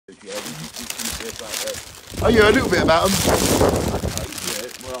Oh, yeah, a little bit about them.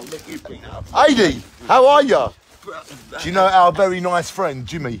 Well, let you bring up. Adi, how are you? Do you know our very nice friend,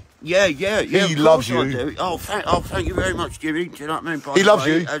 Jimmy? Yeah. He loves you. Oh, thank you very much, Jimmy. Do you know what I mean? He loves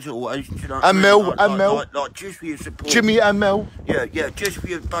you. As always. Do you know what And I mean? Mel, and Mel. Like, just for your support. Jimmy and Mel. Yeah, just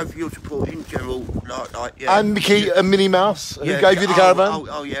for both of your support in general. Yeah. And Mickey and Minnie Mouse, who gave you the caravan.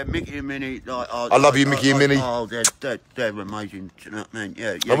 Oh, yeah, Mickey and Minnie. I love you, Mickey and Minnie. Oh, they're amazing. Do you know what I mean?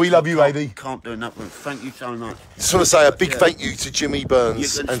 Yeah. And we love you, Adi. Can't do enough. Thank you so much. Just want to say a big thank you to Jimmy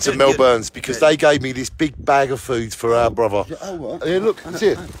Burns and to Mel Burns, because they gave me this big bag of food for our brother. Oh, what? Yeah, look, that's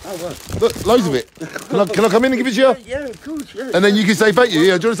it. Oh, what? Look, loads of it. Can I come in and give it to you? Yeah, of course, yeah. And then you can say thank you.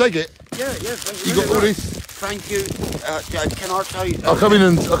 Yeah, do you want to take it? Yeah, thank you. You got all this? Thank you. Can I say... I'll come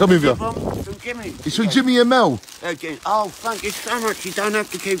in with you. From Jimmy. It's from Jimmy and Mel. Oh, thank you so much. You don't have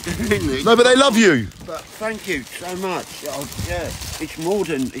to keep doing this. No, but they love you. But thank you so much. Oh, yeah, it's more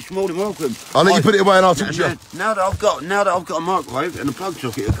than welcome. I'll let you put it away and I'll talk to you. Now that I've got a microwave and a plug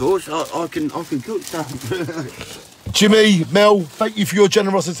socket, of course, I can cook stuff. Jimmy, Mel, thank you for your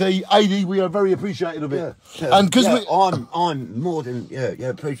generosity. Adi, we are very appreciative of it. Yeah. And because I'm more than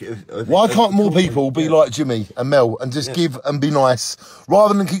appreciative of it. Why can't more people be like Jimmy and Mel and just give and be nice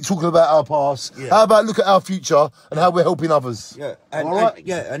rather than keep talking about our past? Yeah. How about look at our future and how we're helping others? Yeah,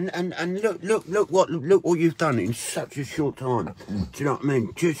 and look what you've done in such a short time. Do you know what I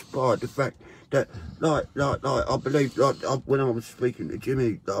mean? Just by the fact that like I believe when I was speaking to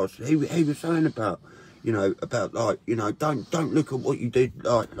Jimmy last, he was saying about. Don't look at what you did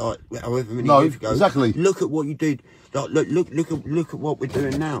like however many years ago. Exactly. Look at what you did. Like, look at what we're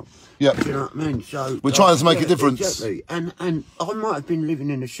doing now. Yeah. Do you know what I mean? So we're trying to make a difference. Exactly. And I might have been living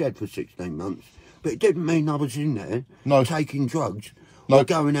in a shed for 16 months, but it didn't mean I was in there taking drugs. Or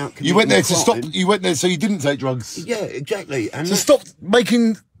going out. You went there to stop. You went there so you didn't take drugs. Yeah, exactly. And to stop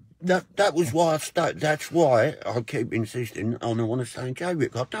making. That was why I started. That's why I keep insisting on I want to stay in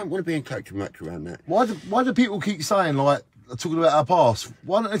J-Wick. I don't want to be in coach and match around that. Why do people keep saying like talking about our past?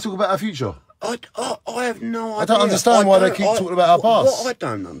 Why don't they talk about our future? I have no idea. I don't understand why they keep talking about our past. What I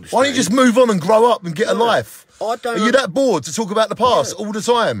don't understand. Why don't you just move on and grow up and get a life? I don't. Are you that bored to talk about the past all the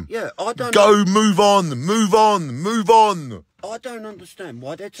time? Yeah, I don't. Go, move on, move on, move on. I don't understand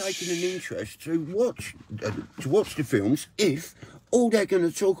why they're taking an interest to watch the films if all they're going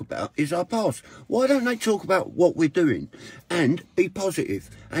to talk about is our past. Why don't they talk about what we're doing and be positive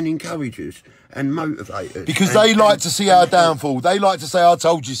and encourage us and motivate us? Because they like to see our downfall. They like to say, I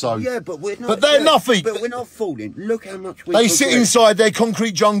told you so. Yeah, but we're not. But they're nothing. But we're not falling. Look how much we. They sit inside their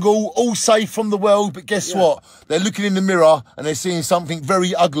concrete jungle, all safe from the world, but guess what? They're looking in the mirror and they're seeing something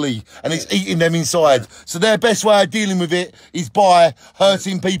very ugly and it's eating them inside. So their best way of dealing with it is by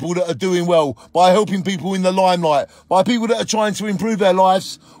hurting people that are doing well, by helping people in the limelight, by people that are trying to improve their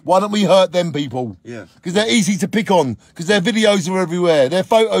lives. Why don't we hurt them people? Yeah. Because they're easy to pick on, because their videos are everywhere, their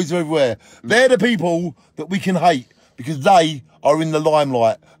photos are everywhere. They're the people that we can hate because they are in the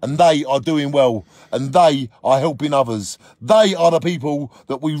limelight and they are doing well and they are helping others. They are the people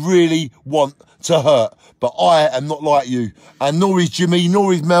that we really want to hurt. But I am not like you. And nor is Jimmy,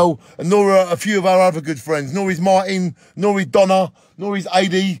 nor is Mel, and nor are a few of our other good friends. Nor is Martin, nor is Donna, nor is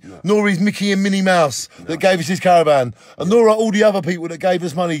Adi, nor is Mickey and Minnie Mouse that gave us this caravan. And nor are all the other people that gave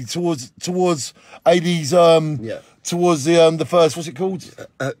us money towards Adi's towards the first, what's it called?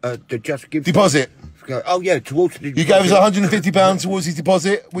 The Just Give deposit. Oh yeah, towards the. You gave us £150 towards his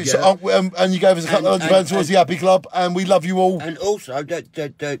deposit, which and you gave us a couple of £100 towards the Happy Club, and we love you all. And also,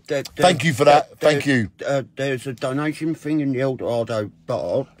 thank you for that. Thank you. There's a donation thing in the Eldorado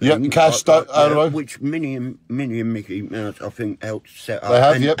bar. Yeah, cash. Which Minnie and Mickey Mouse, I think, helped set up.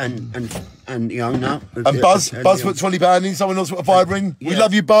 They have, and the owner. And Buzz put £20 in. Someone else put a £5 in. We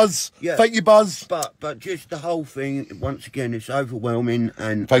love you, Buzz. Yeah. Thank you, Buzz. But just the whole thing. Once again, it's overwhelming.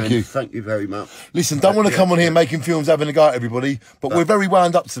 And thank you. Thank you very much. Listen, don't want to come on here making films, having a go at everybody, but we're very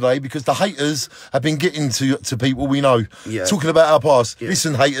wound up today because the haters have been getting to people we know, talking about our past.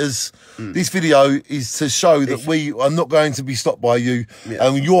 Listen, haters, this video is to show that we are not going to be stopped by you,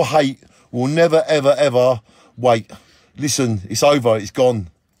 and your hate will never, ever, ever wait. Listen, it's over, it's gone.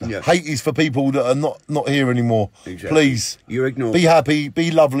 Hate is for people that are not here anymore. Exactly. Please, you're ignored. Be happy,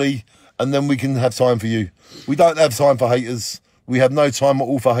 be lovely, and then we can have time for you. We don't have time for haters. We have no time at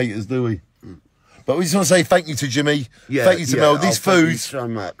all for haters, do we? But we just want to say thank you to Jimmy. Thank you to Mel. This food. Thank you so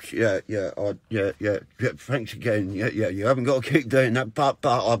much. Yeah. Thanks again. Yeah. You haven't got to keep doing that, but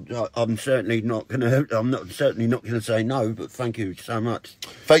I'm certainly not gonna. I'm certainly not gonna say no. But thank you so much.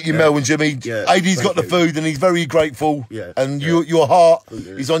 Thank you, Mel and Jimmy. Adi's got the food and he's very grateful. And your heart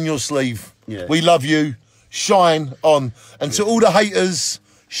is on your sleeve. We love you. Shine on. And to all the haters,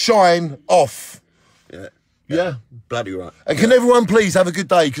 shine off. Yeah. Yeah. Bloody right. And can everyone please have a good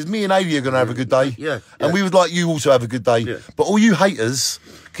day? Because me and Adi are going to have a good day. Yeah. And we would like you also have a good day. Yeah. But all you haters,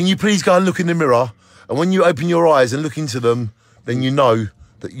 can you please go and look in the mirror? And when you open your eyes and look into them, then you know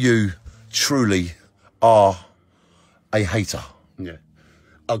that you truly are a hater. Yeah.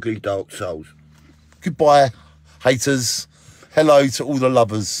 Ugly, dark souls. Goodbye, haters. Hello to all the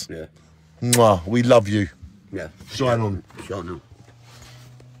lovers. Yeah. Mwah, we love you. Yeah. Shine on. Shine on.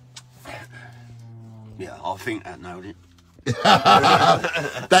 Yeah, I think that nailed it.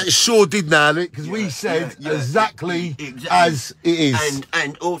 That sure did nail it, because we said exactly as it is.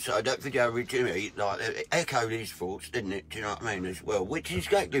 And also that video with Jimmy, like, echoed his thoughts, didn't it? Do you know what I mean, as well? Which is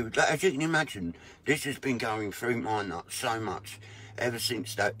exactly, like, as you can imagine, this has been going through my nuts so much ever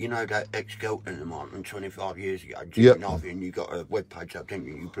since that, you know, that ex-girlfriend of mine from 25 years ago, Jimmy Narvey, and you got a webpage up, didn't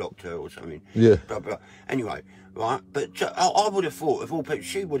you? You blocked her or something. Yeah. Blah, blah. Anyway, right, but I would have thought, of all people,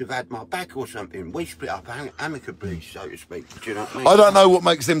 she would have had my back or something. We split up amicably, so to speak. Do you know what I mean? I don't know what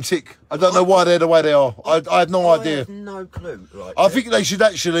makes them tick. I don't know why they're the way they are. I have no idea. I have no clue. Right, I think they should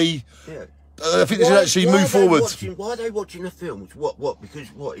actually... Yeah. I think they should actually move forward. Why are they watching the films? What? Because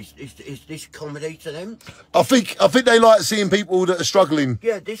what is this comedy to them? I think they like seeing people that are struggling.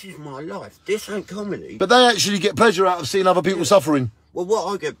 Yeah, this is my life. This ain't comedy. But they actually get pleasure out of seeing other people suffering. Well,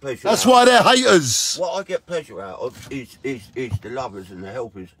 what I get pleasure. That's why they're haters. What I get pleasure out of is the lovers and the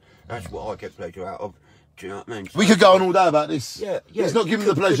helpers. That's what I get pleasure out of. Do you know what I mean? So, we could go on all day about this. Yeah. It's not giving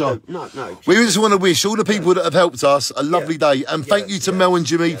the pleasure. No. We just want to wish all the people that have helped us a lovely day. And thank you to Mel and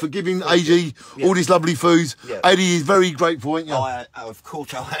Jimmy for giving AG all this lovely food. Yeah. AD is very grateful, ain't you? Of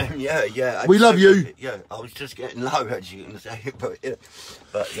course I am. Yeah. We love you. Yeah, I was just getting low, as you can say. But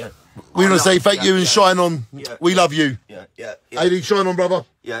yeah. We want to say thank you and shine on. Yeah. We love you. Yeah. AD, shine on, brother.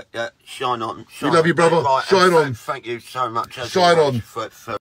 Yeah. Shine on. We love you, brother. Right, Shine on. Thank you so much. Shine on. For